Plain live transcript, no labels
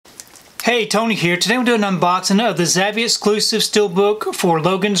Hey, Tony here. Today we're doing an unboxing of the Zavvi exclusive Steelbook for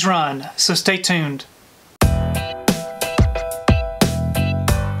Logan's Run, so stay tuned.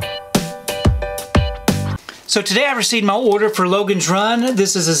 So today I received my order for Logan's Run.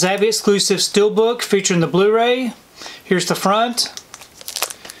 This is a Zavvi exclusive Steelbook featuring the Blu-ray. Here's the front,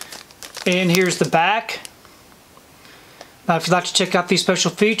 and here's the back. Now if you'd like to check out these special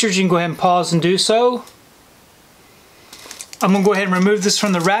features, you can go ahead and pause and do so. I'm going to go ahead and remove this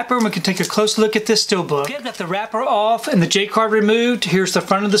from the wrapper and we can take a close look at this Steelbook. Okay, I've got the wrapper off and the J-card removed. Here's the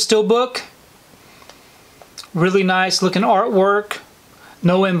front of the Steelbook. Really nice looking artwork.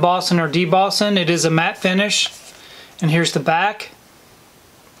 No embossing or debossing. It is a matte finish. And here's the back.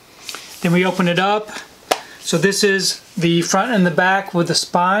 Then we open it up. So this is the front and the back with the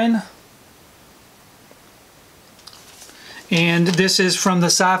spine. And this is from the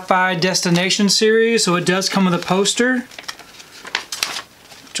Sci-fi Destination series. So it does come with a poster,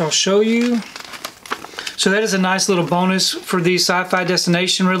 which I'll show you. So that is a nice little bonus for these Sci-fi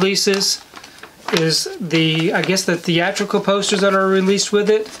Destination releases, is the, I guess, the theatrical posters that are released with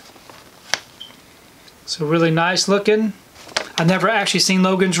it. So really nice looking. I've never actually seen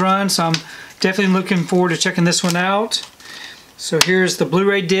Logan's Run, so I'm definitely looking forward to checking this one out. So here's the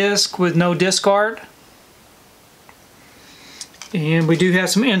Blu-ray disc with no disc art. And we do have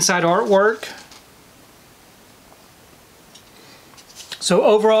some inside artwork. So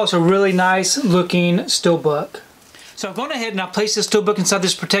overall, it's a really nice looking Steelbook. So I've gone ahead and I've placed this Steelbook inside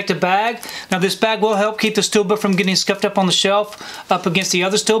this protective bag. Now this bag will help keep the Steelbook from getting scuffed up on the shelf up against the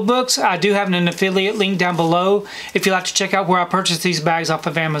other Steelbooks. I do have an affiliate link down below if you'd like to check out where I purchased these bags off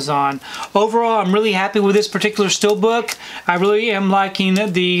of Amazon. Overall, I'm really happy with this particular Steelbook. I really am liking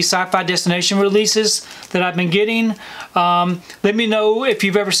the Sci-fi Destination releases that I've been getting. Let me know if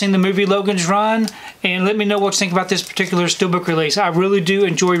you've ever seen the movie Logan's Run, and let me know what you think about this particular Steelbook release. I really do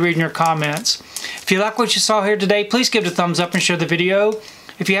enjoy reading your comments. If you like what you saw here today, please give it a thumbs up and share the video.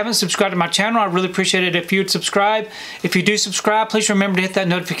 If you haven't subscribed to my channel, I'd really appreciate it if you would subscribe. If you do subscribe, please remember to hit that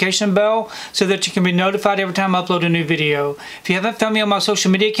notification bell so that you can be notified every time I upload a new video. If you haven't found me on my social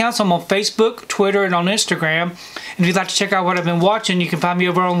media accounts, I'm on Facebook, Twitter, and on Instagram. And if you'd like to check out what I've been watching, you can find me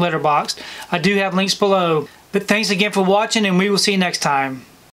over on Letterboxd. I do have links below. But thanks again for watching, and we will see you next time.